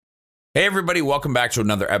Hey everybody, welcome back to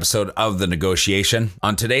another episode of The Negotiation.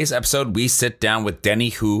 On today's episode, we sit down with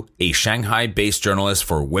Denni Hu, a Shanghai-based journalist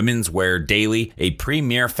for Women's Wear Daily, a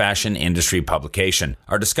premier fashion industry publication.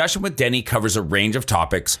 Our discussion with Denni covers a range of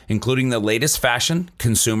topics, including the latest fashion,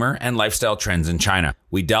 consumer, and lifestyle trends in China.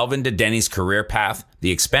 We delve into Denni's career path,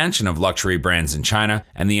 the expansion of luxury brands in China,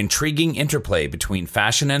 and the intriguing interplay between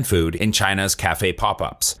fashion and food in China's cafe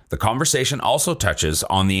pop-ups. The conversation also touches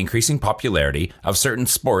on the increasing popularity of certain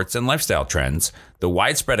sports and lifestyle trends, the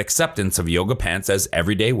widespread acceptance of yoga pants as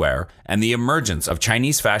everyday wear, and the emergence of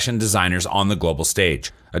Chinese fashion designers on the global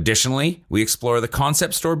stage. Additionally, we explore the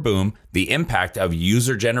concept store boom, the impact of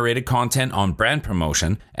user-generated content on brand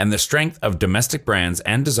promotion, and the strength of domestic brands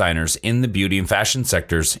and designers in the beauty and fashion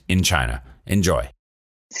sectors in China. Enjoy.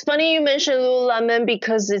 It's funny you mentioned Lululemon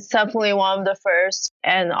because it's definitely one of the first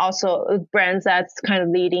and also brands that's kind of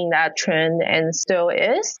leading that trend and still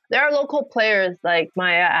is. There are local players like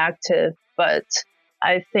Maya Active, but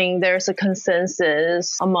I think there's a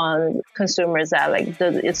consensus among consumers that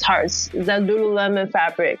it's hard. That Lululemon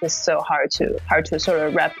fabric is so hard to sort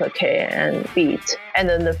of replicate and beat. And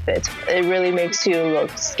then the fit, it really makes you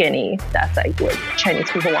look skinny. That's like what Chinese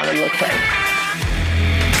people want to look like.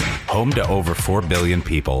 Home to over 4 billion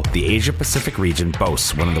people, the Asia-Pacific region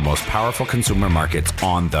boasts one of the most powerful consumer markets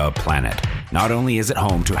on the planet. Not only is it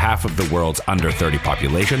home to half of the world's under 30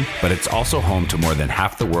 population, but it's also home to more than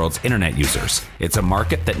half the world's internet users. It's a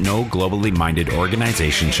market that no globally minded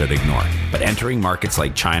organization should ignore. But entering markets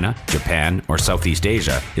like China, Japan, or Southeast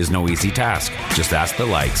Asia is no easy task. Just ask the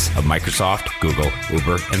likes of Microsoft, Google,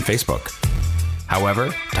 Uber, and Facebook. However,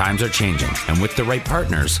 times are changing, and with the right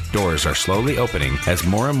partners, doors are slowly opening as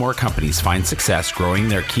more and more companies find success growing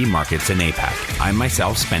their key markets in APAC. I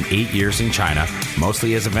myself spent 8 years in China,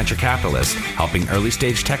 mostly as a venture capitalist, helping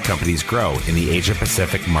early-stage tech companies grow in the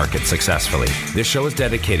Asia-Pacific market successfully. This show is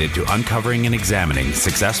dedicated to uncovering and examining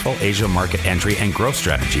successful Asia market entry and growth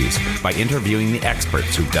strategies by interviewing the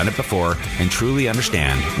experts who've done it before and truly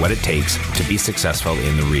understand what it takes to be successful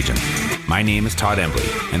in the region. My name is Todd Embley,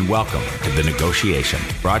 and welcome to The Negotiation,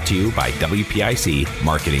 brought to you by WPIC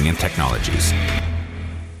Marketing and Technologies.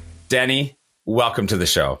 Denni, welcome to the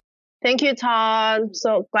show. Thank you, Todd.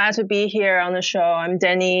 So glad to be here on the show. I'm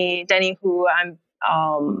Denni Hu. I'm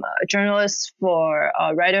a journalist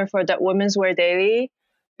a writer for the Women's Wear Daily,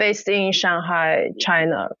 based in Shanghai,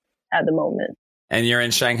 China at the moment. And you're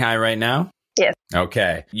in Shanghai right now? Yes.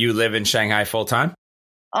 Okay. You live in Shanghai full time?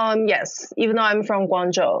 Yes, even though I'm from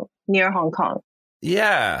Guangzhou, near Hong Kong.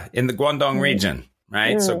 Yeah, in the Guangdong region,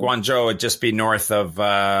 right? So Guangzhou would just be north of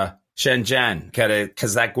Shenzhen,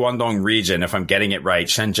 because that Guangdong region, if I'm getting it right,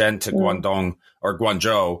 Shenzhen to Guangdong or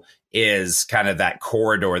Guangzhou is kind of that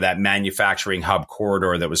corridor, that manufacturing hub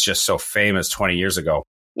corridor that was just so famous 20 years ago.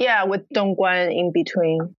 Yeah, with Dongguan in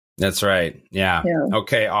between. That's right. Yeah.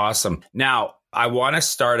 Okay, awesome. Now, I want to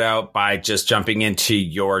start out by just jumping into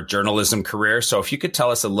your journalism career. So if you could tell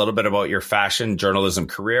us a little bit about your fashion journalism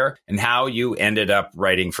career and how you ended up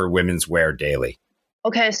writing for Women's Wear Daily.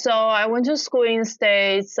 Okay, so I went to school in the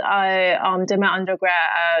States. I did my undergrad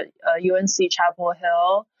at UNC Chapel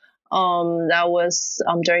Hill. That was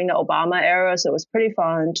during the Obama era, so it was pretty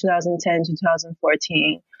fun, 2010 to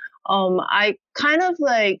 2014. I kind of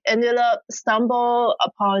ended up stumble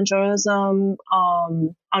upon journalism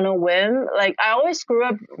on a whim. I always grew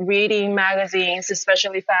up reading magazines,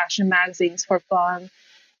 especially fashion magazines, for fun.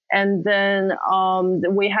 And then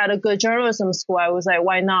we had a good journalism school. I was like,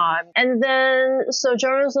 why not? And then, so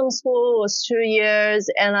journalism school was 2 years,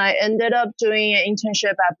 and I ended up doing an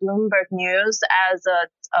internship at Bloomberg News as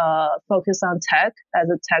a focus on tech, as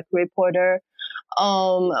a tech reporter.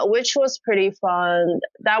 Which was pretty fun.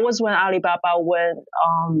 That was when Alibaba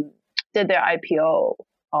did their IPO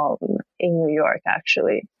in New York,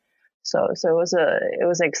 actually. So it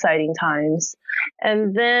was exciting times.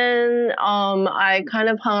 And then I kind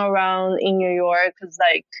of hung around in New York because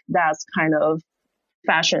that's kind of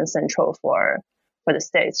fashion central for the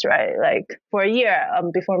States, right? For a year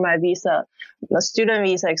before my student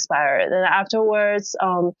visa expired. And afterwards,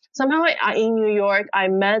 somehow in New York, I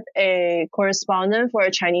met a correspondent for a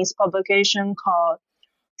Chinese publication called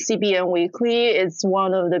CBN Weekly. It's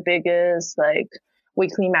one of the biggest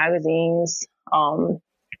weekly magazines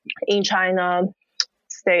in China,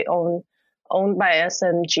 state-owned by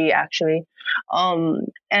SMG, actually. So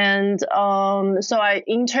I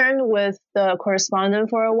interned with the correspondent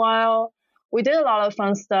for a while. We did a lot of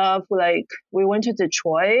fun stuff. We went to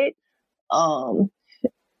Detroit, and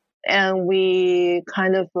we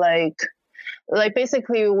kind of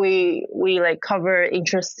basically we cover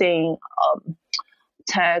interesting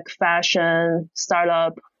tech, fashion,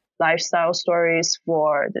 startup lifestyle stories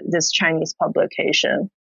for this Chinese publication.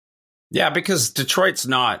 Yeah, because Detroit's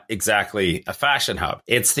not exactly a fashion hub.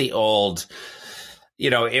 It's the old,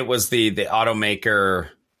 it was the automaker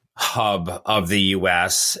hub of the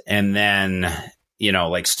US. And then,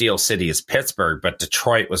 like Steel City is Pittsburgh, but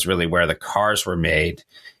Detroit was really where the cars were made.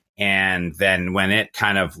 And then when it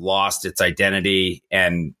kind of lost its identity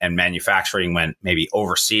and manufacturing went maybe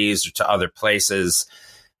overseas or to other places,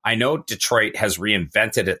 I know Detroit has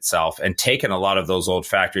reinvented itself and taken a lot of those old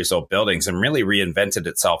factories, old buildings, and really reinvented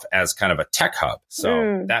itself as kind of a tech hub.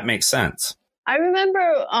 So that makes sense. I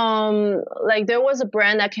remember, there was a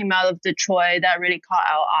brand that came out of Detroit that really caught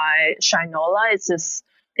our eye, Shinola.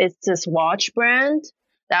 It's this watch brand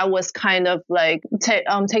that was kind of like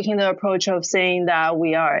taking the approach of saying that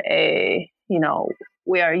we are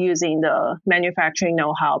we are using the manufacturing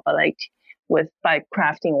know-how, but by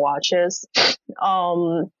crafting watches.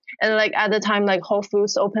 And like at the time, like Whole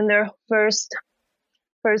Foods opened their first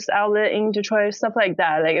outlet in Detroit, stuff like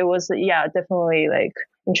that. Like it was, definitely like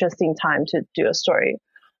interesting time to do a story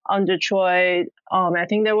on Detroit. I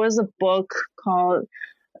think there was a book called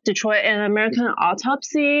Detroit: An American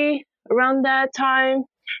Autopsy around that time,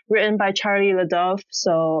 written by Charlie LaDove.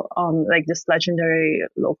 So, like this legendary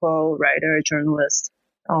local writer, journalist.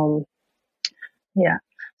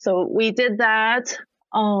 So we did that.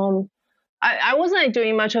 I wasn't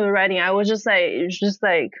doing much of the writing. I was just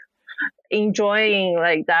enjoying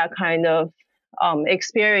like that kind of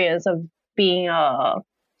experience of being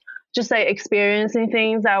experiencing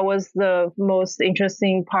things. That was the most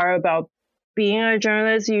interesting part about being a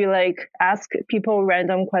journalist. You like ask people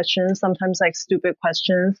random questions, sometimes like stupid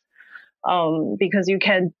questions, because you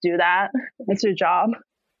can't do that. It's your job.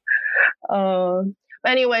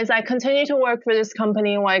 But anyways, I continued to work for this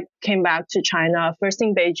company when I came back to China, first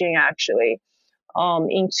in Beijing, actually,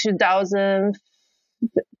 in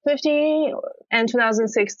 2015 and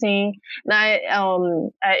 2016.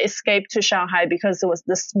 And I escaped to Shanghai because it was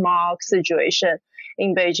the smog situation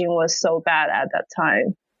in Beijing was so bad at that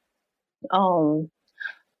time.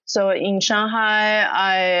 So in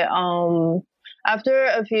Shanghai, after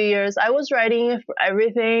a few years, I was writing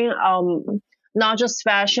everything, not just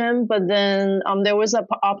fashion, but then there was an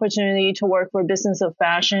opportunity to work for Business of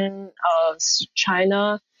Fashion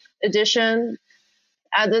China edition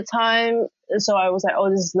at the time. So I was like, oh,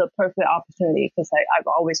 this is the perfect opportunity, because I've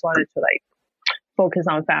always wanted to like focus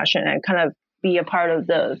on fashion and kind of be a part of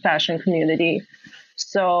the fashion community.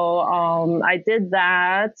 So I did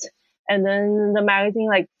that, and then the magazine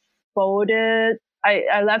like folded.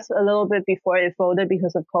 I left a little bit before it folded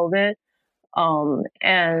because of COVID.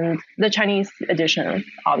 And the Chinese edition,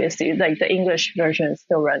 obviously, like the English version is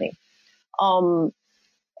still running. And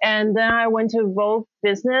then I went to Vogue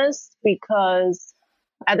Business because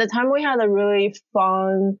at the time we had a really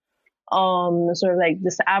fun, sort of like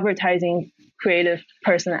this advertising creative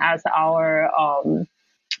person as our,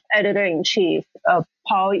 editor-in-chief,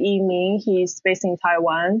 Paul Yiming. He's based in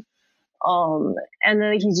Taiwan. And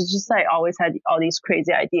then he just like always had all these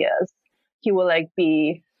crazy ideas. He would like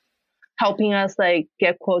be helping us like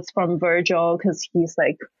get quotes from Virgil, because he's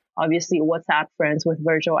like obviously WhatsApp friends with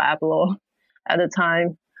Virgil Abloh at the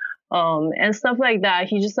time, and stuff like that.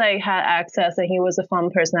 He just like had access, and he was a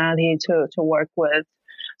fun personality to work with.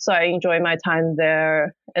 So I enjoyed my time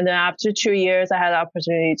there. And then after 2 years, I had the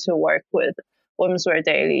opportunity to work with Women's Wear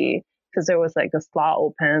Daily, because there was like a slot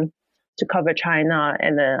open to cover China.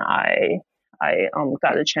 And then I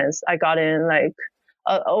got a chance. I got in like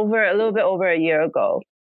a little bit over a year ago.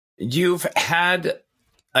 You've had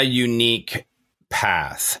a unique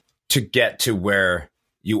path to get to where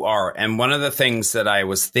you are. And one of the things that I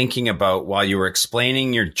was thinking about while you were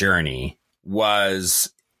explaining your journey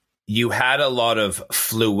was you had a lot of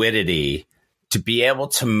fluidity to be able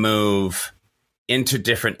to move into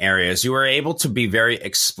different areas. You were able to be very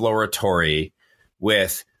exploratory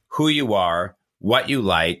with who you are, what you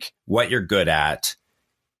like, what you're good at,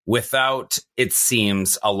 without, it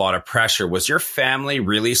seems, a lot of pressure. Was your family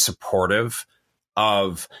really supportive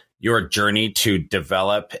of your journey to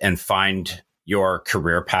develop and find your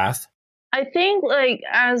career path? I think like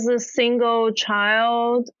as a single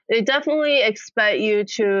child, they definitely expect you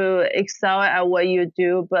to excel at what you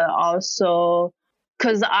do, but also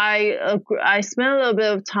because I spent a little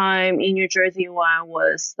bit of time in New Jersey when I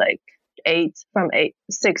was like 6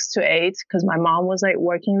 to 8, because my mom was like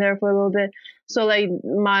working there for a little bit. So like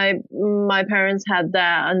my parents had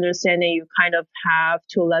that understanding. You kind of have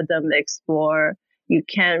to let them explore. You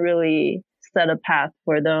can't really set a path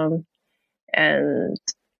for them. And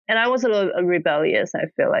I was a little rebellious, I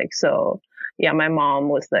feel like. So yeah, my mom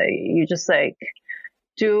was like, you just like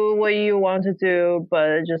do what you want to do,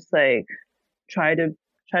 but just like try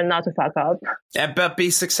not to fuck up. But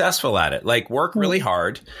be successful at it. Like work really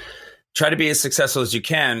hard. Try to be as successful as you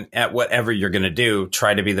can at whatever you're going to do.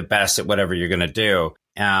 Try to be the best at whatever you're going to do.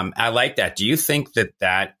 I like that. Do you think that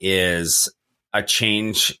that is a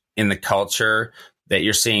change in the culture that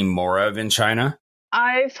you're seeing more of in China?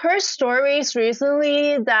 I've heard stories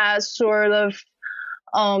recently that sort of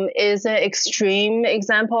is an extreme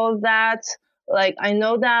example of that. Like I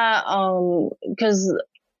know that because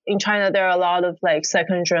in China there are a lot of like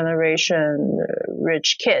second generation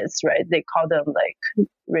rich kids, right? They call them like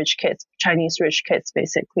rich kids, Chinese rich kids,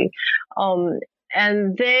 basically.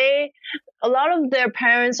 And a lot of their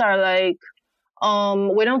parents are like,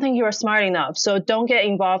 we don't think you're smart enough, so don't get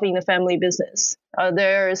involved in the family business.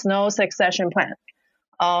 There is no succession plan.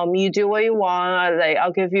 You do what you want. Like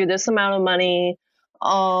I'll give you this amount of money.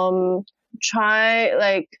 Try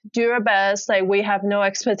like do your best. Like we have no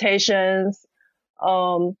expectations.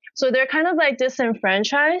 So they're kind of like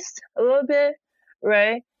disenfranchised a little bit,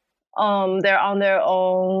 right? They're on their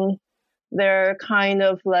own. They're kind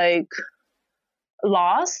of like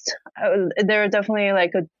lost. They're definitely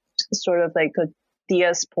like a sort of like a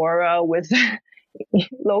diaspora with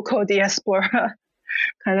local diaspora,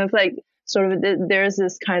 kind of like sort of there's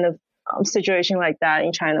this kind of situation like that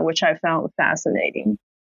in China, which I found fascinating.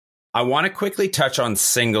 I want to quickly touch on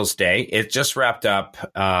Singles Day. It just wrapped up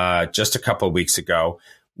just a couple of weeks ago.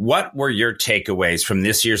 What were your takeaways from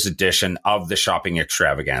this year's edition of the shopping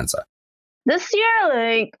extravaganza? This year,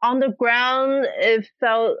 like on the ground, it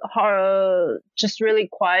felt just really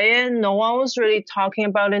quiet. No one was really talking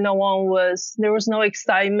about it. There was no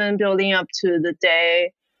excitement building up to the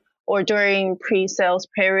day or during pre-sales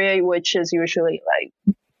period, which is usually like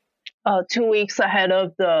 2 weeks ahead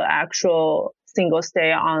of the actual Singles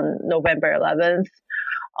Day on November 11th.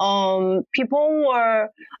 People were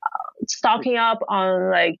stocking up on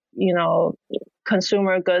like,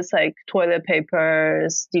 consumer goods like toilet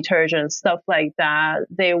papers, detergents, stuff like that.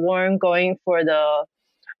 They weren't going for the,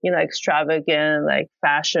 extravagant like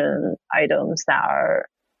fashion items that are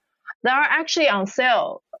actually on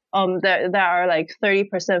sale. That are like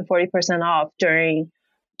 30%, 40% off during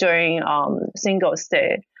Singles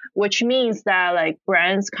Day, which means that like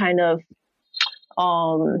brands kind of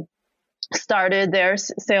started their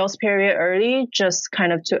sales period early, just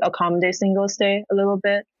kind of to accommodate Singles Day a little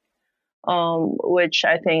bit, which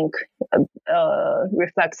I think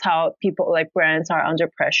reflects how people like brands are under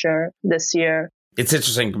pressure this year. It's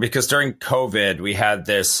interesting because during COVID, we had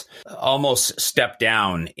this almost step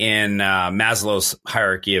down in Maslow's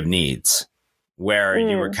hierarchy of needs, where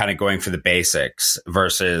you were kind of going for the basics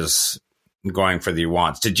versus going for the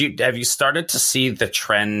wants. Have you started to see the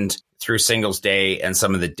trend through Singles Day and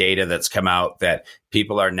some of the data that's come out that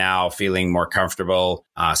people are now feeling more comfortable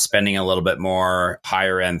spending a little bit more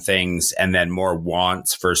higher end things and then more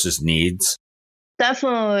wants versus needs?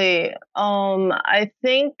 Definitely. I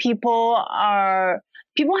think people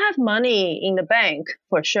have money in the bank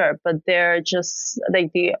for sure, but they're just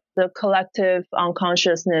like the collective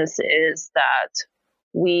unconsciousness is that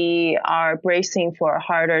we are bracing for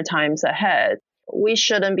harder times ahead. We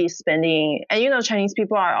shouldn't be spending, and Chinese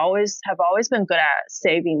people have always been good at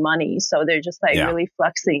saving money, so they're just like really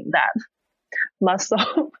flexing that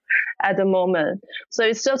muscle at the moment. So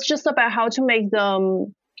it's just about how to make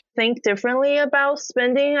them think differently about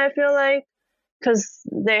spending, I feel like, because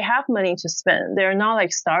they have money to spend. They're not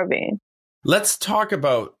like starving. Let's talk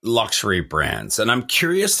about luxury brands. And I'm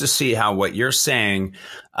curious to see how what you're saying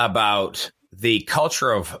about the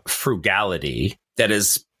culture of frugality that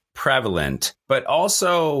is prevalent, but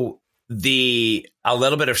also a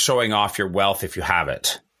little bit of showing off your wealth if you have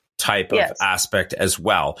it type of aspect as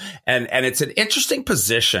well. And it's an interesting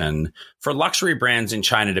position for luxury brands in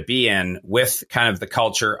China to be in, with kind of the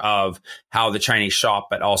culture of how the Chinese shop,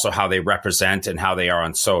 but also how they represent and how they are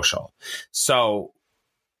on social. So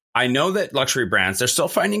I know that luxury brands, they're still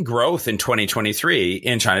finding growth in 2023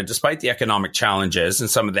 in China, despite the economic challenges and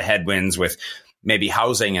some of the headwinds with maybe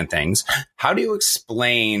housing and things. How do you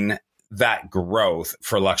explain that growth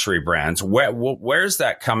for luxury brands? Where's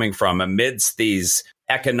that coming from amidst these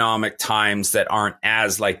economic times that aren't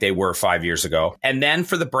as like they were 5 years ago? And then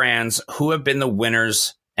for the brands, who have been the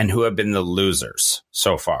winners and who have been the losers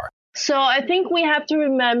so far? So I think we have to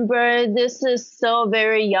remember this is still a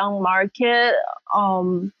very young market.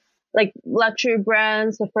 Like luxury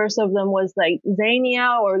brands, the first of them was like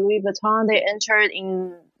Zegna or Louis Vuitton. They entered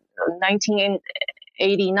in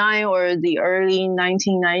 1989 or the early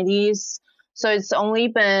 1990s. So it's only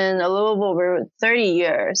been a little over 30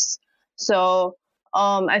 years. So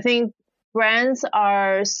I think brands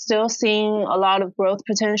are still seeing a lot of growth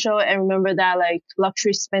potential. And remember that like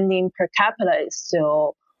luxury spending per capita is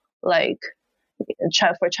still like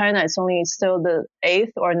for China, it's only still the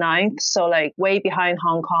 8th or 9th. So like way behind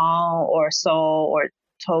Hong Kong or Seoul or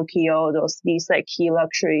Tokyo, these like key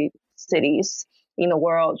luxury cities in the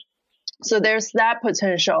world. So there's that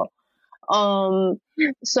potential.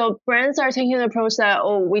 So brands are taking the approach that,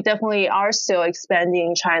 we definitely are still expanding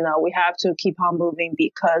in China. We have to keep on moving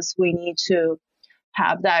because we need to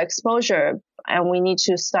have that exposure and we need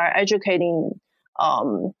to start educating,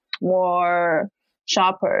 more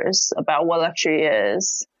shoppers about what luxury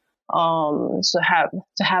is. So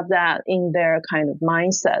to have that in their kind of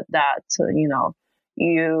mindset that,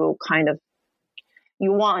 you kind of,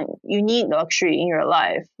 you need luxury in your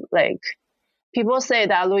life. Like, people say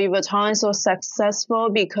that Louis Vuitton is so successful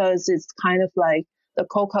because it's kind of like the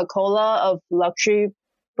Coca-Cola of luxury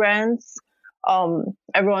brands.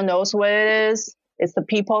 Everyone knows what it is. It's the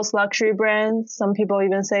people's luxury brand. Some people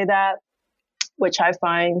even say that, which I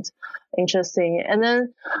find interesting. And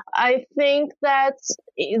then I think that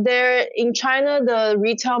there in China, the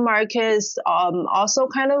retail market is also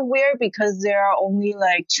kind of weird because there are only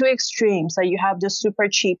like two extremes. Like you have the super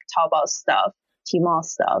cheap Taobao stuff, Tmall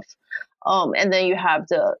stuff. And then you have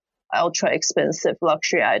the ultra expensive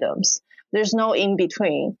luxury items. There's no in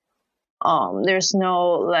between. There's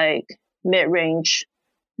no like mid-range.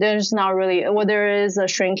 There's not really, there is a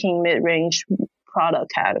shrinking mid-range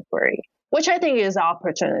product category, which I think is an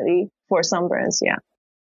opportunity for some brands. Yeah.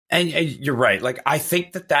 And you're right. Like, I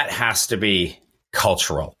think that has to be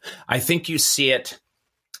cultural. I think you see it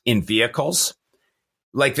in vehicles.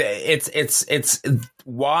 Like it's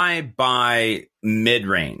why buy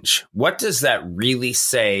mid-range? What does that really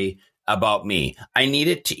say about me? I need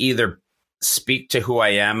it to either speak to who I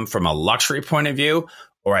am from a luxury point of view,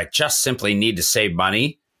 or I just simply need to save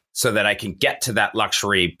money so that I can get to that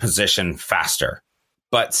luxury position faster.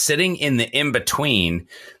 But sitting in the in-between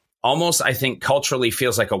almost, I think, culturally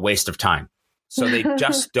feels like a waste of time. So they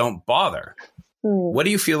just don't bother. What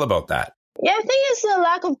do you feel about that? Yeah, I think it's a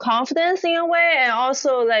lack of confidence in a way. And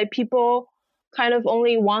also like people kind of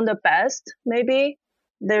only want the best, maybe.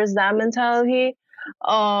 There's that mentality.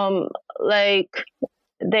 Like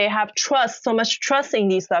they have so much trust in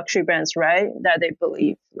these luxury brands, right? That they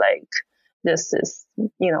believe like this is,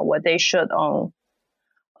 what they should own.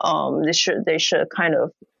 They should kind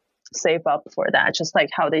of save up for that, just like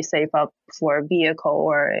how they save up for a vehicle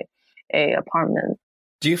or a apartment.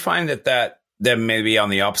 Do you find that maybe on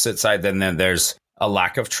the opposite side, then there's a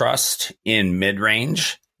lack of trust in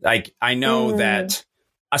mid-range? Like, I know that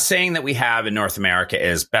a saying that we have in North America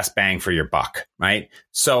is best bang for your buck, right?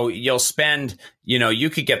 So you'll spend, you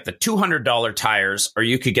could get the $200 tires or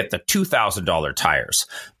you could get the $2,000 tires.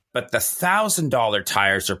 But the $1,000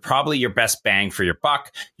 tires are probably your best bang for your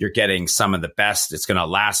buck. You're getting some of the best. It's going to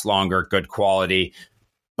last longer, good quality,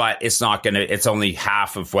 but it's only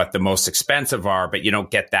half of what the most expensive are, but you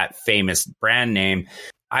don't get that famous brand name.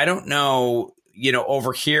 I don't know,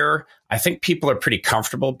 over here, I think people are pretty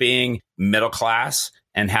comfortable being middle class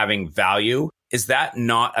and having value. Is that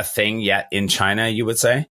not a thing yet in China, you would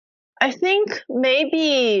say? I think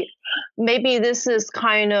maybe this is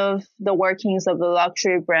kind of the workings of the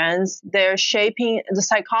luxury brands. They're shaping, the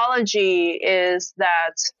psychology is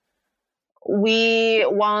that we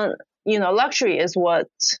want, luxury is what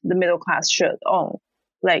the middle class should own.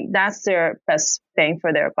 Like that's their best bang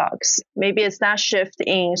for their bucks. Maybe it's that shift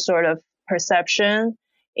in sort of perception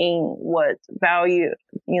in what value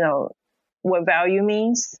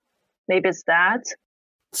means. Maybe it's that.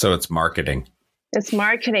 So it's marketing. It's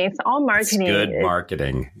marketing. It's all marketing. It's good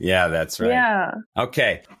marketing. Yeah, that's right. Yeah.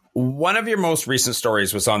 Okay. One of your most recent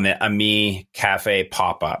stories was on the Ami Cafe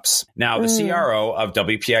pop-ups. Now, the CRO of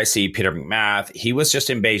WPIC, Peter McMath, he was just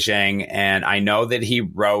in Beijing, and I know that he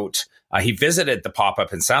visited the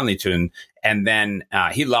pop-up in Sanlitun, and then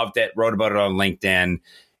he loved it, wrote about it on LinkedIn.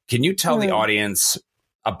 Can you tell the audience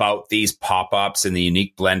about these pop-ups and the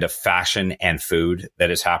unique blend of fashion and food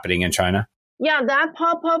that is happening in China? Yeah, that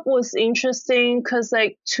pop-up was interesting because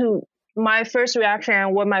to my first reaction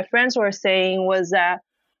and what my friends were saying was that,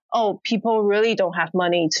 people really don't have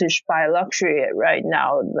money to buy luxury right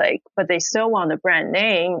now. But they still want a brand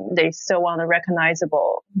name. They still want a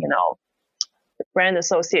recognizable, brand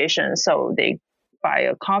association. So they buy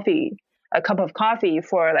a cup of coffee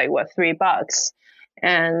for $3.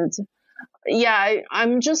 And yeah, I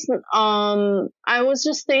was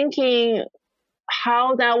just thinking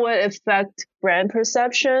how that would affect brand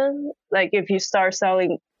perception. Like if you start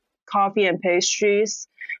selling coffee and pastries,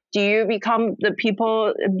 do you become the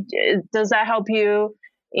people? Does that help you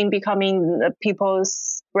in becoming the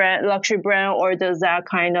people's luxury brand, or does that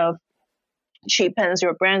kind of cheapens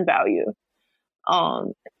your brand value?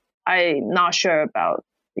 I'm not sure about,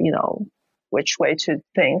 which way to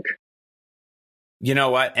think. You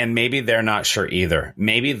know what? And maybe they're not sure either.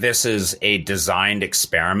 Maybe this is a designed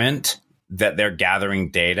experiment that they're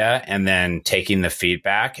gathering data and then taking the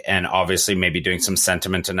feedback and obviously maybe doing some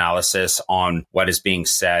sentiment analysis on what is being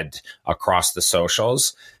said across the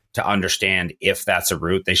socials to understand if that's a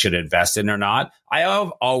route they should invest in or not. I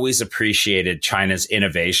have always appreciated China's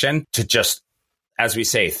innovation to just, as we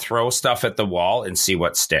say, throw stuff at the wall and see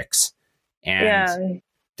what sticks. And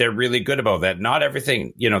they're really good about that. Not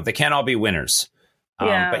everything, they can't all be winners.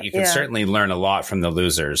 But you can certainly learn a lot from the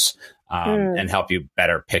losers and help you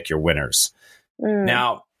better pick your winners.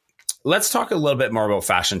 Now, let's talk a little bit more about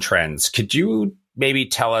fashion trends. Could you maybe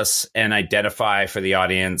tell us and identify for the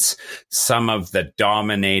audience some of the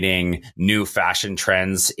dominating new fashion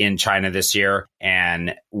trends in China this year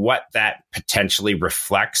and what that potentially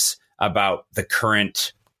reflects about the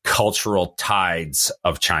current cultural tides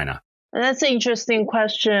of China? That's an interesting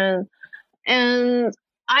question. And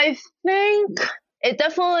I think it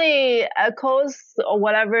definitely echoes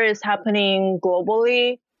whatever is happening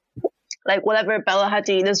globally. Like whatever Bella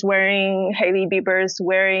Hadid is wearing, Hailey Bieber is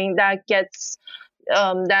wearing, that gets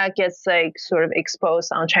like sort of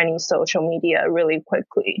exposed on Chinese social media really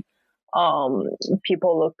quickly.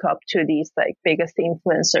 People look up to these like biggest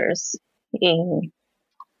influencers in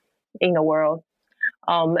the world.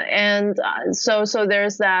 So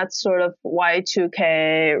there's that sort of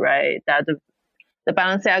Y2K, right? That the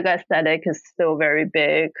Balenciaga aesthetic is still very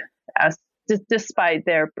big, despite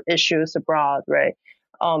their issues abroad, right?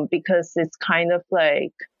 Because it's kind of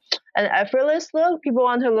like an effortless look. People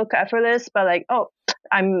want to look effortless, but like, oh,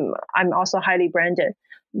 I'm also highly branded.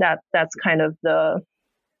 That's kind of the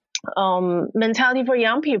mentality for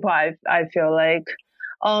young people. I feel like,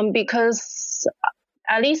 because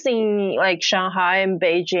at least in like Shanghai and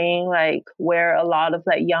Beijing, like where a lot of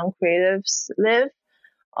like young creatives live,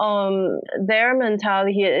 their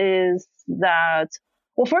mentality is that,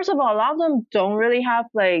 well, first of all, a lot of them don't really have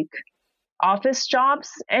like office jobs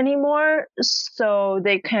anymore, so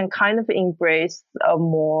they can kind of embrace a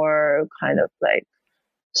more kind of like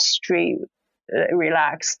street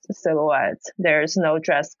relaxed silhouette. There's no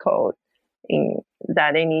dress code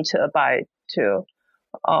that they need to abide to.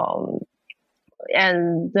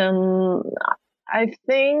 And then I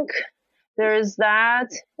think there's that.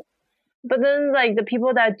 But then like the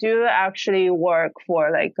people that do actually work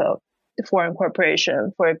for like a foreign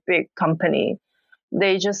corporation, for a big company,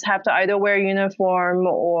 they just have to either wear uniform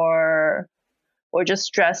or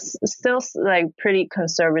just dress still like pretty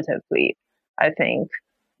conservatively, I think.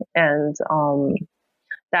 And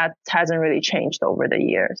that hasn't really changed over the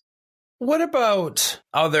years. What about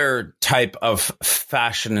other type of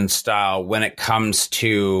fashion and style when it comes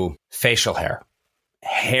to facial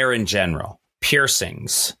hair in general,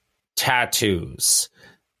 piercings, tattoos?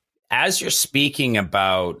 As you're speaking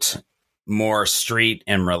about more street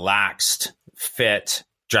and relaxed fit,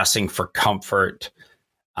 dressing for comfort,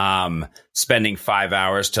 spending 5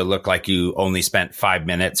 hours to look like you only spent 5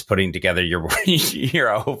 minutes putting together your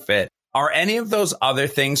outfit. Are any of those other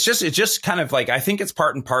things just kind of like, I think it's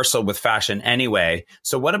part and parcel with fashion anyway.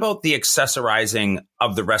 So what about the accessorizing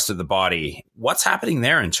of the rest of the body? What's happening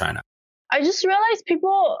there in China? I just realized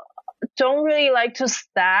people don't really like to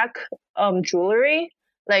stack jewelry.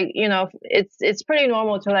 Like, it's pretty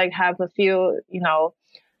normal to like have a few,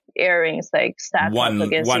 earrings like stacked up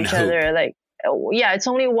against each hoop. Other. Like, it's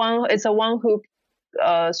only one. It's a one hoop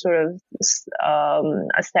sort of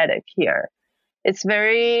aesthetic here. It's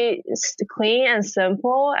very clean and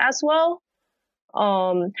simple as well.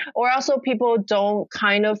 Or also people don't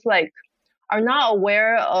kind of like are not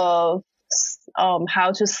aware of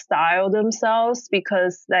how to style themselves,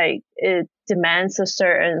 because like it demands a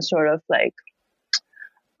certain sort of like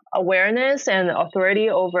awareness and authority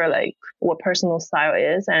over like what personal style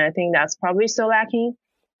is. And I think that's probably still lacking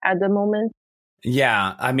at the moment.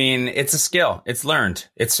 Yeah. I mean, it's a skill. It's learned.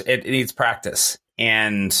 It needs practice,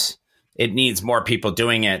 and it needs more people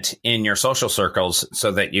doing it in your social circles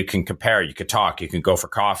so that you can compare, you could talk, you can go for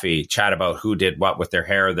coffee, chat about who did what with their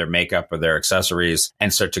hair, their makeup, or their accessories,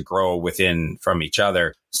 and start to grow within from each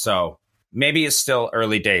other. So maybe it's still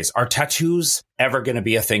early days. Are tattoos ever going to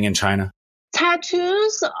be a thing in China?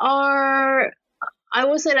 Tattoos are, I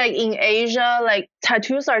would say like in Asia, like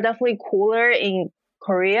tattoos are definitely cooler in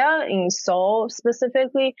Korea, in Seoul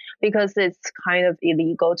specifically, because it's kind of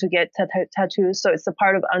illegal to get tattoos. So it's a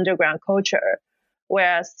part of underground culture.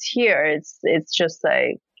 Whereas here, it's just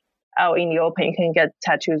like out in the open, you can get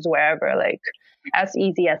tattoos wherever, like as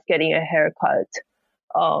easy as getting a haircut.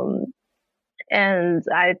 And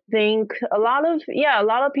I think a lot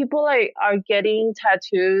of people like are getting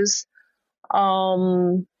tattoos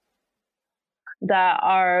that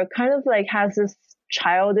are kind of like has this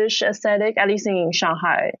childish aesthetic, at least in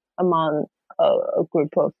Shanghai, among a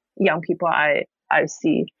group of young people I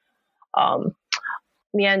see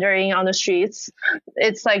meandering on the streets.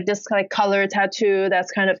 It's like this like color tattoo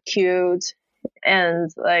that's kind of cute,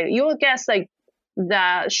 and like you would guess like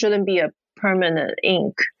that shouldn't be a permanent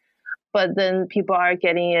ink, but then people are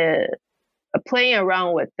getting it, playing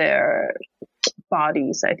around with their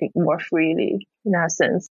bodies, I think, more freely in that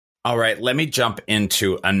sense. All right, let me jump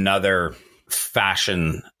into another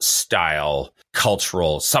fashion style,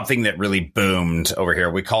 cultural, something that really boomed over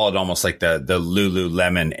here. We call it almost like the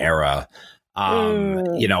Lululemon era.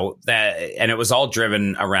 You know, that, and it was all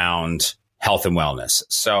driven around health and wellness.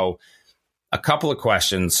 So a couple of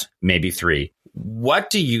questions, maybe three. What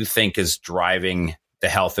do you think is driving the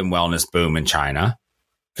health and wellness boom in China?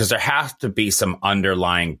 Because there has to be some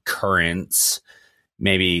underlying currents,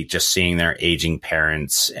 maybe just seeing their aging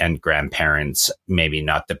parents and grandparents, maybe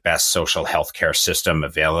not the best social health care system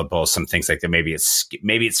available, some things like that. Maybe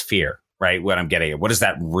it's fear, right? What I'm getting at. What is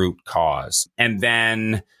that root cause? And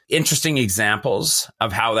then interesting examples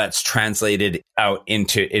of how that's translated out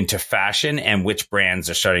into fashion and which brands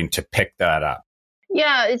are starting to pick that up.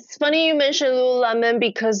 Yeah, it's funny you mentioned Lululemon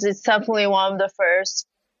because it's definitely one of the first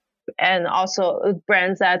and also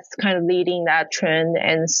brands that's kind of leading that trend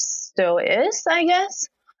and still is, I guess.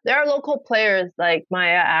 There are local players like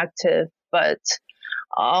Maya Active, but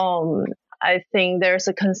I think there's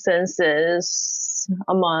a consensus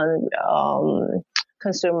among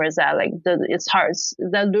consumers that like it's hard.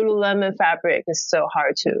 The Lululemon fabric is so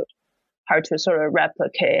hard to sort of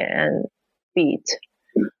replicate and beat.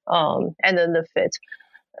 And then the fit,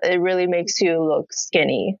 it really makes you look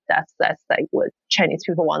skinny. That's like what Chinese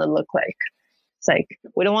people want to look like. It's like,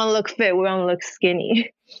 we don't want to look fit, we want to look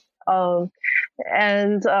skinny. So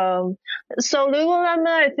Lululemon,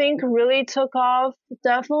 I think, really took off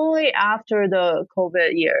definitely after the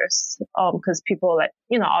COVID years. Because people like,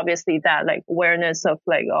 you know, obviously that like awareness of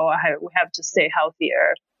like, we have to stay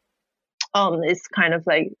healthier. It's kind of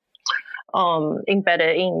like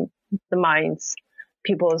embedded in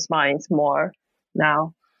people's minds more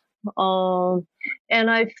now. And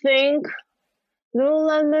I think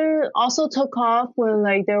Lululemon also took off when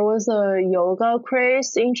like there was a yoga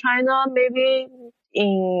craze in China, maybe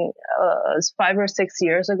in 5 or 6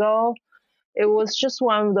 years ago. It was just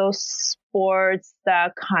one of those sports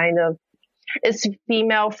that kind of is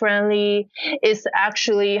female friendly, is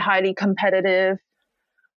actually highly competitive,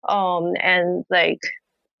 and like,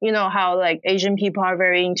 you know how like Asian people are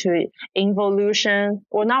very into involution,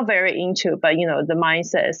 or not very into, but you know the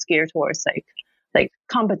mindset is geared towards like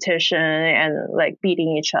competition and like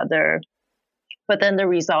beating each other. But then the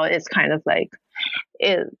result is kind of like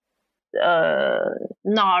it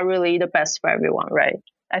not really the best for everyone, right?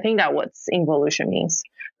 I think that's what involution means,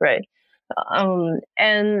 right?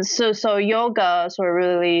 And so yoga sort of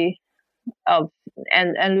really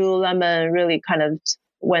and Lululemon really kind of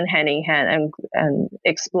went hand in hand and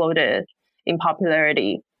exploded in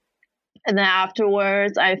popularity. And then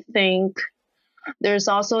afterwards, I think there's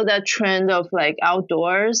also that trend of like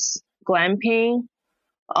outdoors glamping,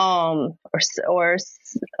 or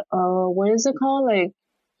what is it called? Like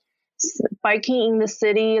biking in the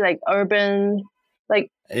city, like urban,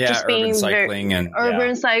 like just being cycling and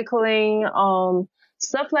urban cycling,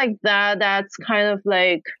 stuff like that. That's kind of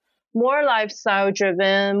like more lifestyle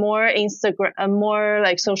driven, more Instagram, more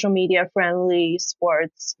like social media friendly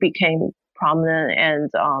sports became prominent. And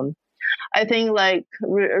I think like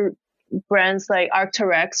brands like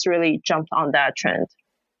Arc'teryx really jumped on that trend.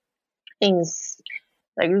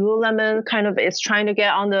 Like Lululemon kind of is trying to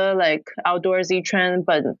get on the like outdoorsy trend,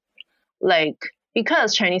 but like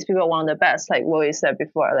because Chinese people want the best, like what we said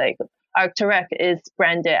before, like Arc'teryx is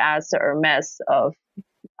branded as the Hermes of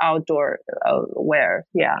outdoor wear.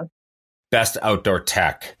 Yeah. Best outdoor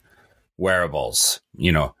tech, wearables,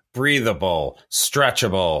 you know, breathable,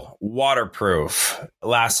 stretchable, waterproof,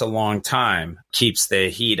 lasts a long time, keeps the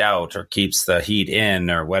heat out or keeps the heat in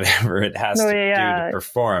or whatever it has to do to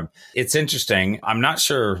perform. It's interesting. I'm not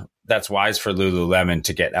sure that's wise for Lululemon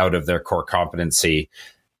to get out of their core competency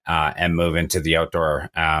and move into the outdoor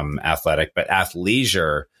athletic, but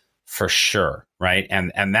athleisure for sure. Right.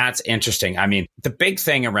 And that's interesting. I mean, the big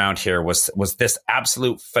thing around here was this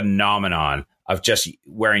absolute phenomenon of just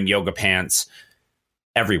wearing yoga pants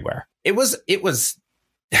everywhere. It was,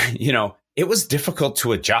 you know, it was difficult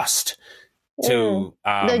to adjust. to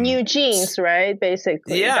the new jeans, right?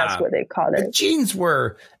 Basically, that's what they call it. The jeans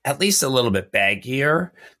were at least a little bit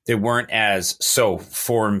baggier. They weren't as so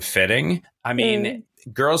form-fitting. I mean,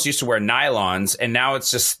 girls used to wear nylons, and now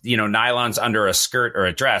it's just, nylons under a skirt or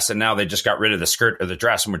a dress, and now they just got rid of the skirt or the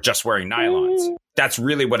dress, and we're just wearing nylons. That's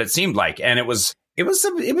really what it seemed like, and it was.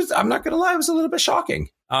 I'm not going to lie, it was a little bit shocking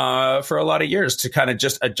for a lot of years to kind of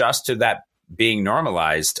just adjust to that being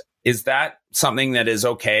normalized. Is that something that is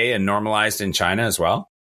okay and normalized in China as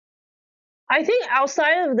well? I think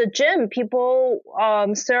outside of the gym, people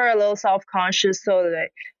still are a little self-conscious. So,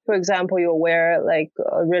 like, for example, you'll wear like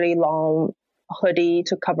a really long hoodie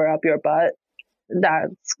to cover up your butt.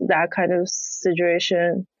 That's that kind of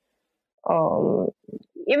situation. Even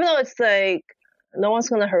though it's like no one's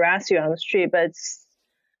going to harass you on the street, but it's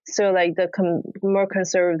still like the more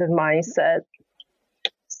conservative mindset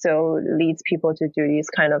still leads people to do these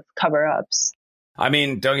kind of cover-ups. I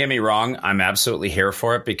mean, don't get me wrong. I'm absolutely here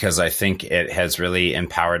for it because I think it has really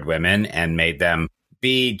empowered women and made them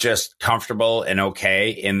be just comfortable and okay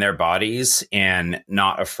in their bodies and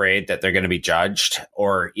not afraid that they're going to be judged,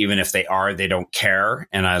 or even if they are, they don't care.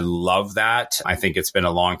 And I love that. I think it's been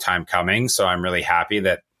a long time coming. So I'm really happy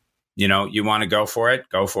that, you want to go for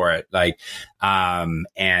it, like,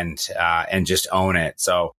 and just own it.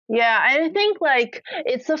 So, yeah, I think like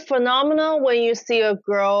it's a phenomenon when you see a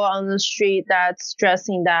girl on the street that's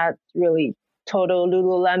dressing that really total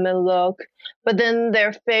Lululemon look, but then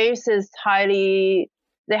their face is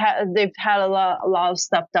they've had a lot of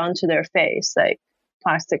stuff done to their face, like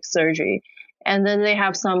plastic surgery. And then they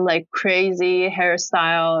have some like crazy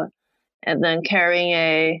hairstyle and then carrying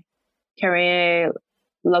a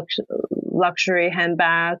luxury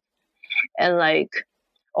handbag and like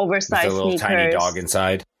oversized with a little sneakers. Tiny dog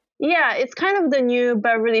inside. Yeah, it's kind of the new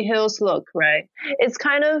Beverly Hills look, right? It's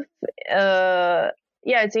kind of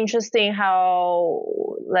it's interesting how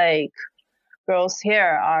like girls here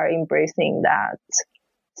are embracing that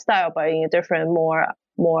style, but in a different,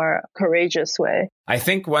 more courageous way. I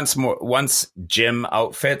think once gym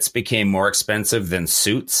outfits became more expensive than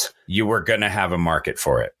suits, you were going to have a market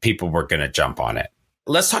for it. People were going to jump on it.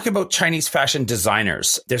 Let's talk about Chinese fashion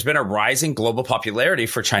designers. There's been a rising global popularity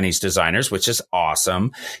for Chinese designers, which is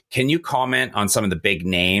awesome. Can you comment on some of the big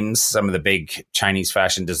names, some of the big Chinese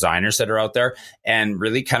fashion designers that are out there, and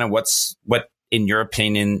really kind of what in your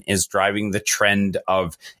opinion is driving the trend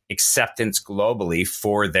of acceptance globally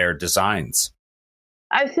for their designs?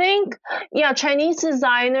 I think, Chinese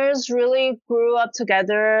designers really grew up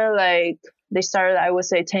together. Like they started, I would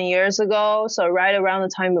say, 10 years ago. So right around the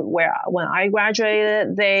time when I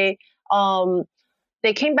graduated, they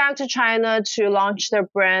came back to China to launch their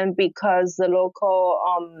brand because the local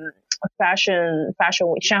fashion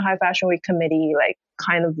week, Shanghai Fashion Week committee, like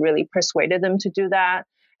kind of really persuaded them to do that.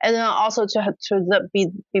 And then also to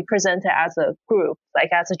be presented as a group, like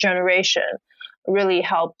as a generation, really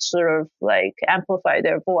helped sort of like amplify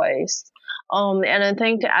their voice. And I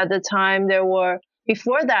think at the time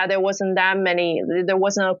before that, there wasn't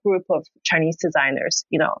a group of Chinese designers,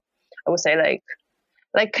 I would say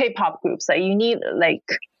like K-pop groups, like you need like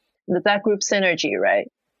that group synergy, right?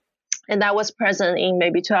 And that was present in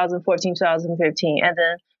maybe 2014, 2015. And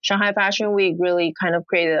then Shanghai Fashion Week really kind of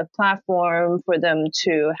created a platform for them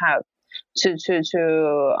to have sort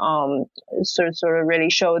of really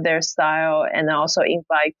show their style and also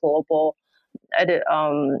invite global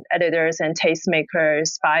editors and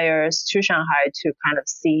tastemakers, buyers to Shanghai to kind of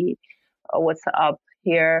see what's up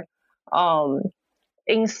here. So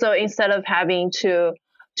instead of having to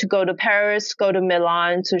go to Paris, go to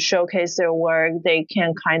Milan to showcase their work, they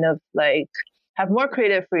can kind of like have more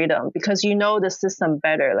creative freedom because the system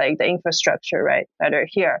better, like the infrastructure, right, better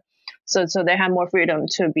here. So they have more freedom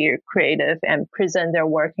to be creative and present their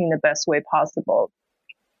work in the best way possible.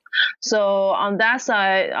 So on that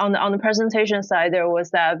side, on the presentation side, there was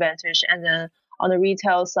that advantage, and then on the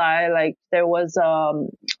retail side, like there was a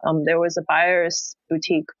buyer's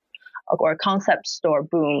boutique or concept store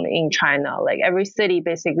boom in China. Like every city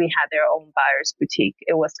basically had their own buyer's boutique.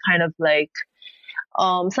 It was kind of like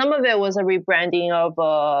some of it was a rebranding of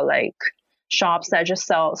like shops that just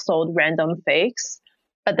sold random fakes.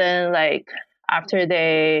 But then, like after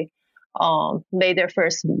they made their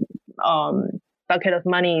first bucket of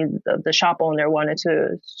money, the shop owner wanted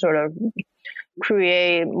to sort of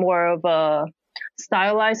create more of a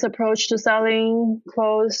stylized approach to selling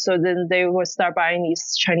clothes. So then they would start buying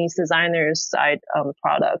these Chinese designers side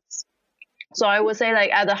products. So I would say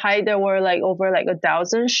like at the height, there were like over like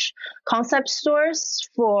 1,000 concept stores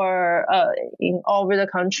for in all over the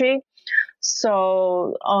country.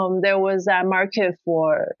 So there was that market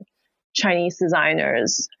for Chinese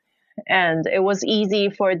designers. and it was easy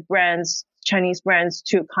for Chinese brands,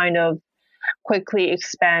 to kind of quickly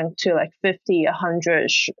expand to like 50,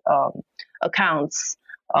 100 accounts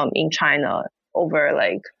in China over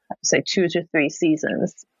like say 2 to 3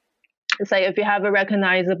 seasons. It's like if you have a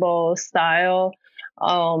recognizable style,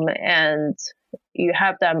 and you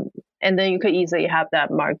have that, and then you could easily have that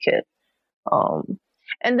market.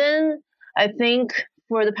 And then I think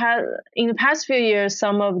in the past few years,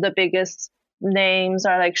 some of the biggest names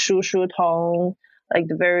are like Shu Shu Tong, like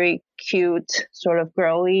the very cute sort of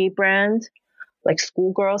girly brand, like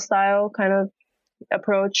schoolgirl style kind of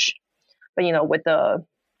approach, but with the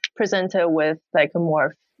presented with like a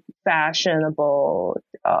more fashionable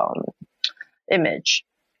image.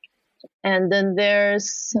 And then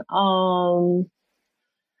there's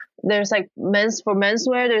like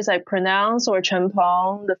menswear, there's like Pronounce or Chen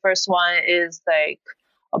Peng. The first one is like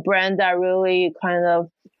a brand that really kind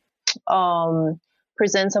of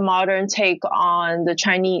presents a modern take on the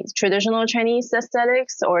traditional Chinese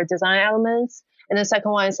aesthetics or design elements. And the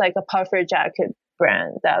second one is like a puffer jacket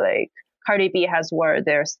brand that like Cardi B has wore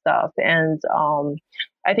their stuff. And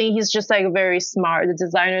I think he's just like the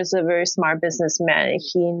designer is a very smart businessman.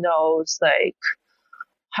 He knows like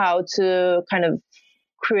how to kind of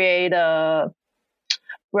create a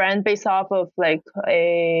brand based off of like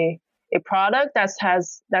a product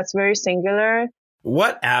that's very singular.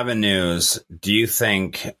 What avenues do you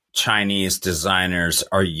think Chinese designers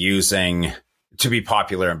are using to be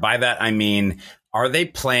popular? And by that, I mean, are they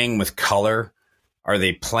playing with color? Are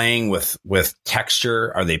they playing with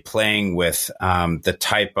texture? Are they playing with the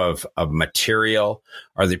type of material?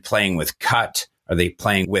 Are they playing with cut? Are they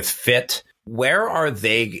playing with fit? Where are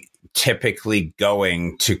they typically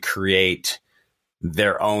going to create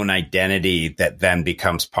their own identity that then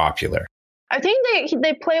becomes popular? I think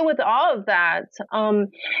they play with all of that.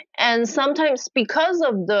 And sometimes because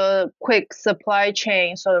of the quick supply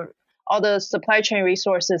chain, so all the supply chain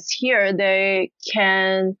resources here, they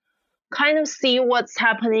can kind of see what's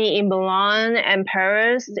happening in Milan and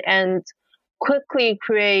Paris and quickly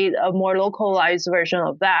create a more localized version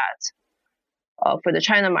of that for the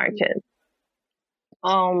China market.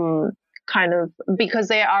 Kind of because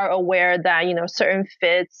they are aware that, certain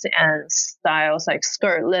fits and styles like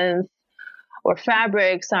skirt length or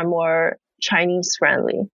fabrics are more Chinese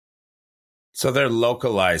friendly. So they're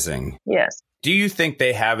localizing. Yes. Do you think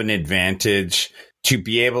they have an advantage to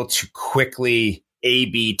be able to quickly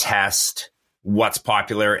A/B test what's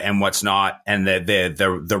popular and what's not, and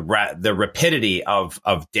the rapidity of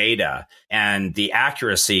data and the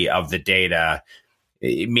accuracy of the data,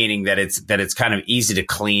 meaning that it's kind of easy to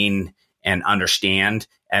clean and understand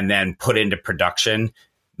and then put into production?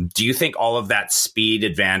 Do you think all of that speed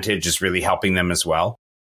advantage is really helping them as well?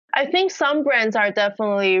 I think some brands are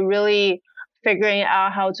definitely really figuring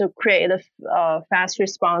out how to create a fast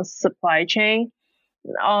response supply chain.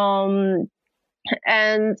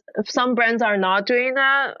 And some brands are not doing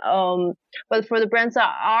that. But for the brands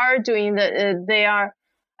that are doing that,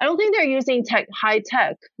 I don't think they're using high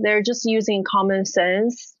tech. They're just using common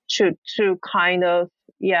sense to kind of,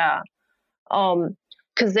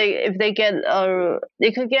 because they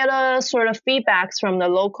could get a sort of feedbacks from the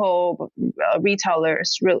local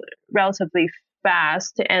retailers relatively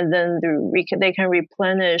fast, and then they can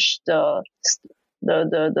replenish the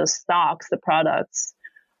stocks, the products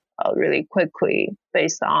really quickly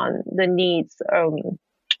based on the needs of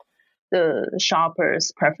the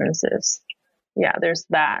shoppers' preferences. Yeah, there's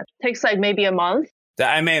that. Takes like maybe a month.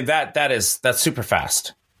 I mean, that's super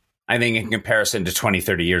fast. I think in comparison to 20,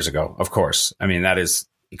 30 years ago, of course. I mean, that is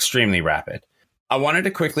extremely rapid. I wanted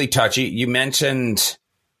to quickly touch, you mentioned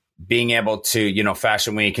being able to,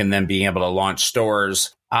 Fashion Week and then being able to launch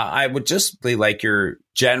stores. I would just really like your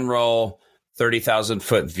general 30,000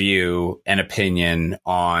 foot view and opinion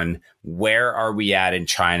on where are we at in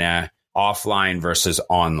China, offline versus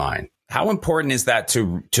online. How important is that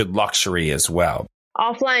to luxury as well?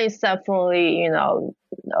 Offline is definitely, the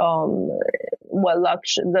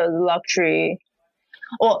luxury.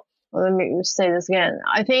 Well, let me say this again.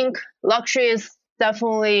 I think luxury is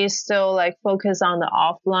definitely still like focused on the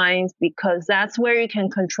offlines because that's where you can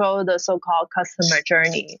control the so-called customer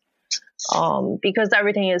journey. Because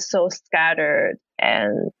everything is so scattered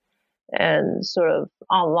and sort of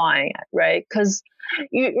online, right? Because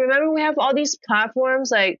you remember we have all these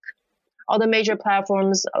platforms, like all the major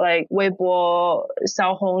platforms like Weibo,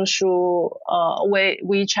 Xiaohongshu,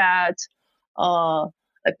 WeChat,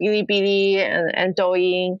 Bilibili, and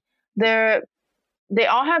Douyin. They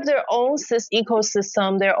all have their own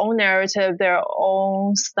ecosystem, their own narrative, their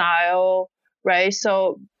own style, right?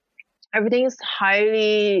 So everything is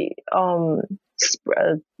highly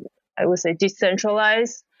spread. I would say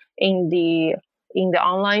decentralized in the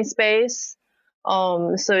online space.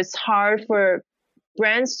 So it's hard for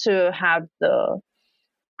brands to have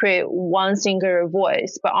create one singular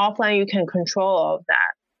voice, but offline you can control all of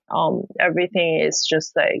that. Everything is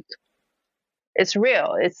just like, it's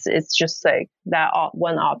real. It's just like that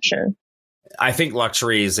one option. I think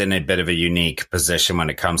luxury is in a bit of a unique position when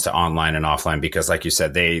it comes to online and offline, because like you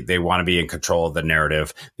said, they want to be in control of the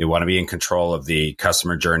narrative. They want to be in control of the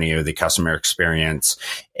customer journey or the customer experience.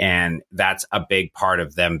 And that's a big part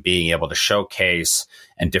of them being able to showcase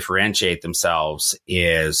and differentiate themselves,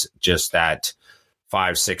 is just that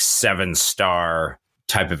 5, 6, 7-star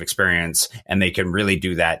type of experience. And they can really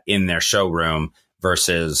do that in their showroom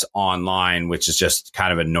versus online, which is just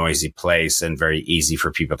kind of a noisy place and very easy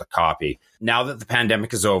for people to copy. Now that the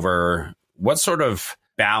pandemic is over, what sort of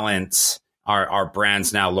balance are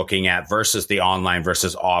brands now looking at versus the online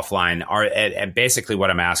versus offline? And basically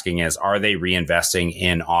what I'm asking is, are they reinvesting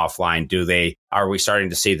in offline? Are we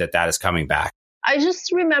starting to see that is coming back? I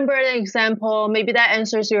just remember an example. Maybe that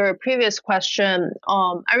answers your previous question.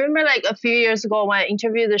 I remember like a few years ago when I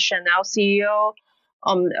interviewed the Chanel CEO,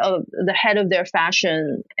 the head of their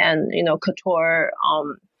fashion and couture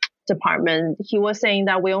department, he was saying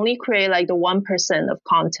that we only create like the 1% of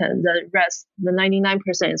content. The rest, the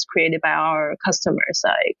 99%, is created by our customers,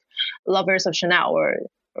 like lovers of Chanel or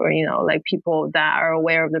like people that are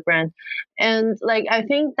aware of the brand. And like I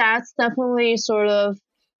think that's definitely sort of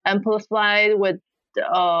amplified with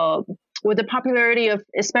the popularity of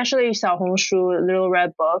especially Xiaohongshu, Little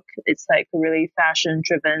Red Book. It's like a really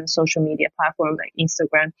fashion-driven social media platform like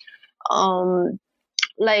Instagram.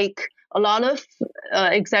 Like a lot of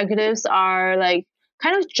executives are like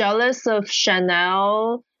kind of jealous of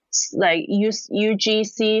Chanel, like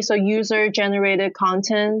UGC, so user-generated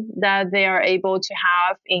content that they are able to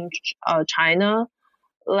have in China.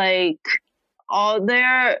 Like all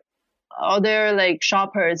their like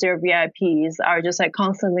shoppers, their VIPs are just like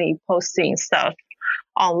constantly posting stuff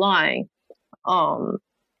online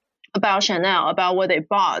about Chanel, about what they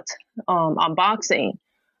bought, unboxing.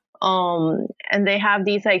 And they have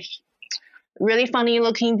these like really funny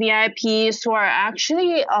looking VIPs who are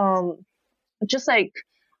actually just like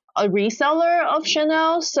a reseller of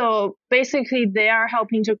Chanel. So basically they are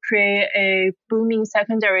helping to create a booming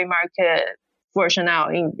secondary market for Chanel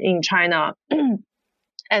in China.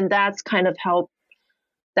 And that's kind of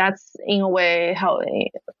that's in a way how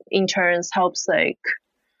in turns helps like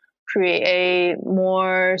create a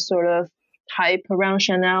more sort of hype around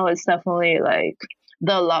Chanel. It's definitely like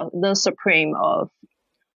the supreme of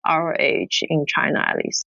our age in China, at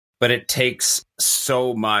least. But it takes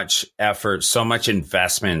so much effort, so much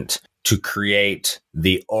investment to create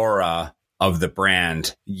the aura of the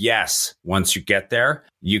brand. Yes, once you get there,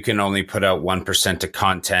 you can only put out 1% of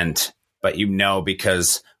content, but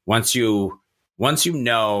because once you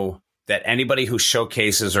know that anybody who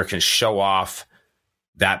showcases or can show off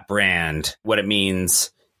that brand, what it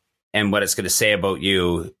means and what it's going to say about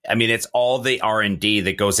you, I mean, it's all the R&D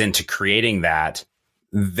that goes into creating that,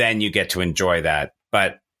 then you get to enjoy that.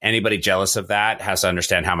 But anybody jealous of that has to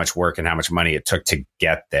understand how much work and how much money it took to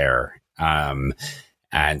get there.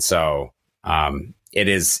 And so it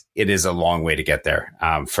is a long way to get there,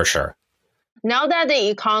 for sure. Now that the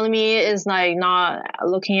economy is like not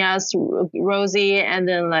looking as rosy, and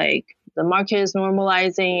then like the market is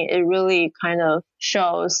normalizing, it really kind of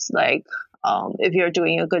shows like if you're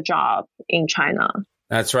doing a good job in China.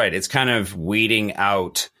 That's right. It's kind of weeding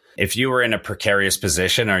out. If you were in a precarious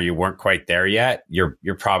position or you weren't quite there yet, you're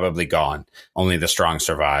probably gone. Only the strong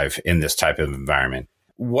survive in this type of environment.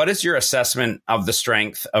 What is your assessment of the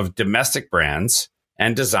strength of domestic brands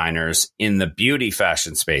and designers in the beauty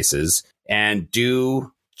fashion spaces? And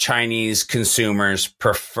do Chinese consumers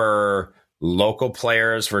prefer local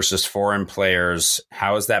players versus foreign players?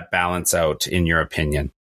 How is that balance out in your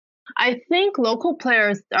opinion? I think local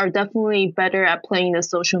players are definitely better at playing the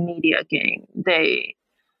social media game. They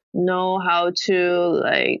know how to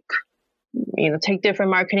like, take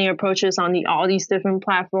different marketing approaches on all these different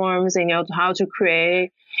platforms, and how to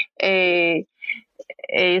create a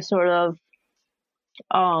sort of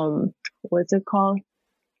what's it called?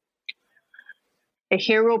 A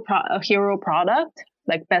hero product,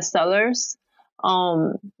 like bestsellers.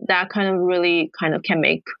 That kind of really kind of can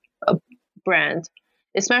make a brand,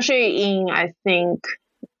 especially I think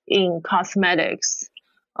in cosmetics,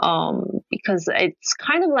 because it's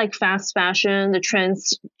kind of like fast fashion. The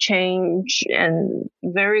trends change and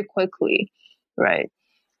very quickly, right?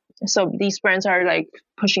 So these brands are like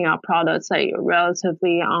pushing out products like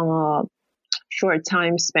relatively on a short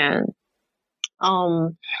time span.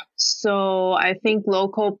 So I think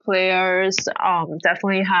local players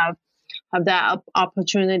definitely have that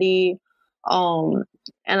opportunity. And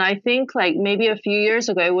I think like maybe a few years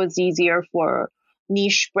ago, it was easier for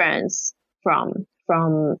niche brands from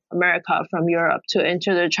America, from Europe to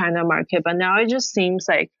enter the China market. But now it just seems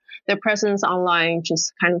like their presence online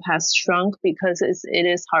just kind of has shrunk because it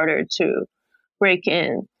is harder to break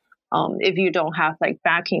in if you don't have like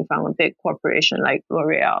backing from a big corporation like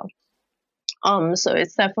L'Oreal. So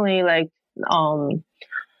it's definitely like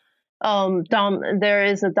there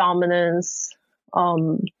is a dominance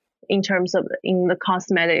in terms of in the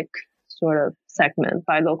cosmetic sort of segment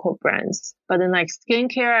by local brands. But then like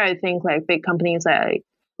skincare, I think like big companies like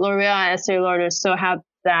L'Oreal, Estee Lauder still have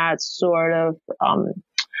that sort of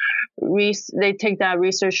they take that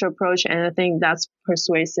research approach, and I think that's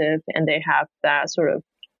persuasive, and they have that sort of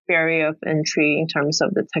barrier of entry in terms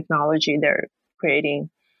of the technology they're creating.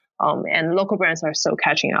 And local brands are still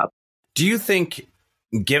catching up. Do you think,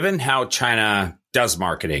 given how China does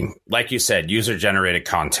marketing, like you said, user-generated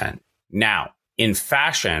content, now in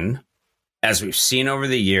fashion, as we've seen over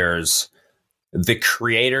the years, the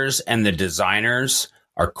creators and the designers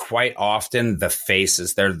are quite often the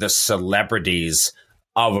faces. They're the celebrities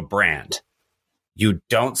of a brand. You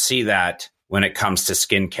don't see that when it comes to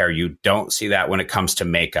skincare. You don't see that when it comes to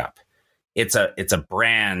makeup. It's a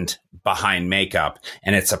brand behind makeup,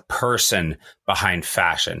 and it's a person behind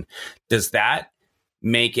fashion. Does that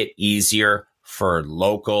make it easier for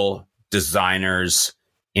local designers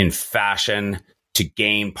in fashion to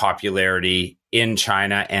gain popularity in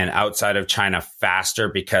China and outside of China faster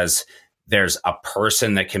because there's a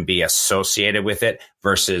person that can be associated with it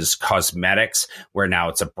versus cosmetics, where now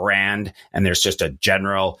it's a brand and there's just a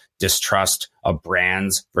general distrust of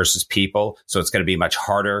brands versus people? So it's going to be much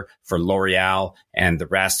harder for L'Oreal and the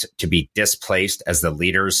rest to be displaced as the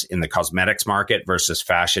leaders in the cosmetics market versus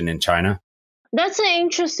fashion in China. That's an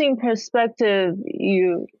interesting perspective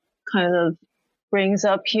you kind of brings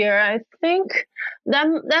up here. I think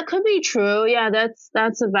that could be true. Yeah,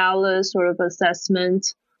 that's a valid sort of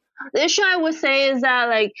assessment. The issue I would say is that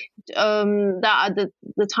like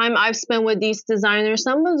the time I've spent with these designers,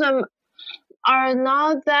 some of them are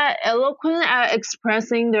not that eloquent at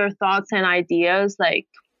expressing their thoughts and ideas, like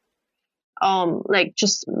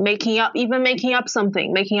just making up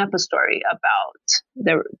a story about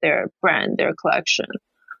their brand, their collection.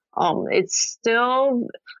 It's still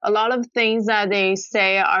a lot of things that they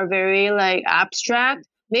say are very like abstract.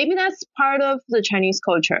 Maybe that's part of the Chinese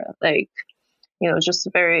culture, like, just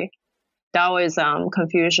very Taoism,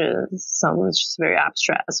 Confucianism is just very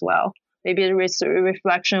abstract as well. Maybe a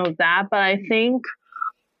reflection of that. But I think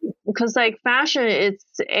because like fashion, it's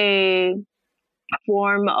a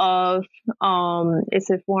form of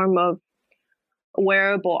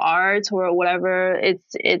wearable art or whatever.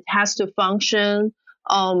 It has to function.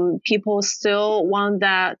 People still want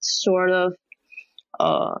that sort of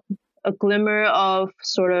a glimmer of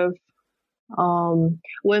sort of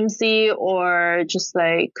whimsy or just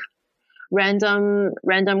like random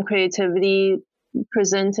creativity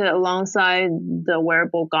presented alongside the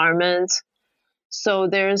wearable garment. So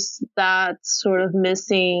there's that sort of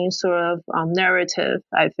missing sort of narrative,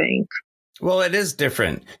 I think. Well, it is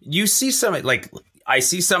different. You see somebody like I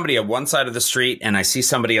see somebody on one side of the street and I see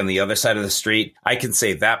somebody on the other side of the street. I can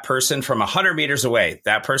say that person from 100 meters away,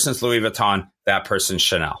 that person's Louis Vuitton, that person's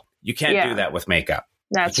Chanel. You can't do that with makeup.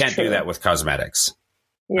 You can't do that with cosmetics.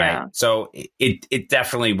 Yeah. Right? So it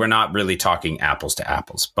definitely, we're not really talking apples to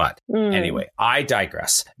apples. But anyway, I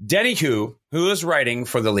digress. Denni Hu, who is writing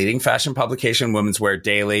for the leading fashion publication Women's Wear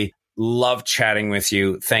Daily, love chatting with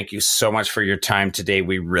you. Thank you so much for your time today.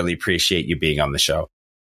 We really appreciate you being on the show.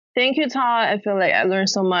 Thank you, Todd. I feel like I learned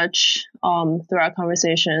so much through our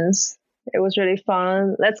conversations. It was really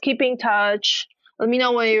fun. Let's keep in touch. Let me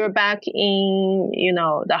know when you're back in,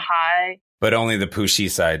 the high. But only the Puxi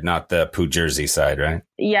side, not the Pu Jersey side, right?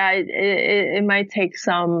 Yeah, it might take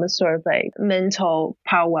some sort of like mental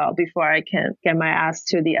powwow before I can get my ass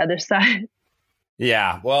to the other side.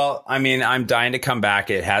 Yeah, well, I mean, I'm dying to come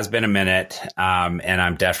back. It has been a minute, and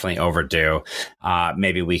I'm definitely overdue.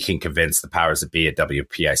 Maybe we can convince the powers that be at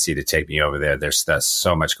WPIC to take me over there. There's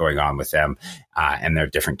so much going on with them, and their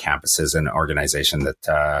different campuses and organization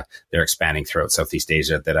that they're expanding throughout Southeast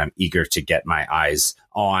Asia that I'm eager to get my eyes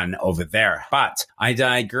on over there. But I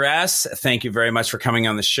digress. Thank you very much for coming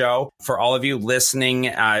on the show. For all of you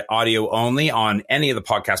listening audio only on any of the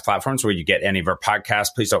podcast platforms where you get any of our podcasts,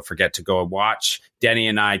 please don't forget to go and watch Denni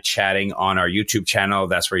and I chatting on our YouTube channel.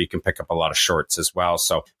 That's where you can pick up a lot of shorts as well.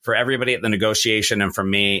 So for everybody at the negotiation and from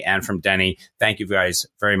me and from Denni, thank you guys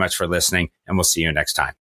very much for listening, and we'll see you next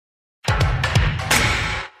time.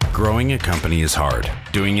 Growing a company is hard.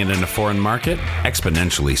 Doing it in a foreign market,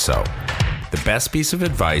 exponentially so. The best piece of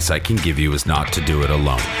advice I can give you is not to do it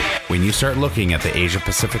alone. When you start looking at the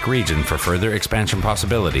Asia-Pacific region for further expansion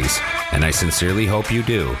possibilities, and I sincerely hope you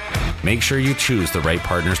do, make sure you choose the right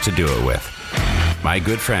partners to do it with. My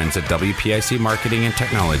good friends at WPIC Marketing and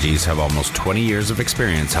Technologies have almost 20 years of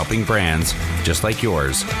experience helping brands, just like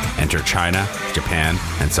yours, enter China, Japan,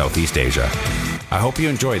 and Southeast Asia. I hope you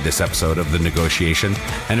enjoyed this episode of The Negotiation,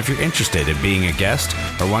 and if you're interested in being a guest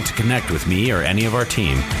or want to connect with me or any of our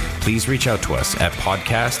team, please reach out to us at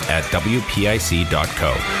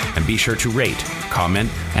podcast@wpic.co, and be sure to rate,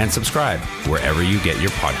 comment, and subscribe wherever you get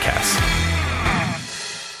your podcasts.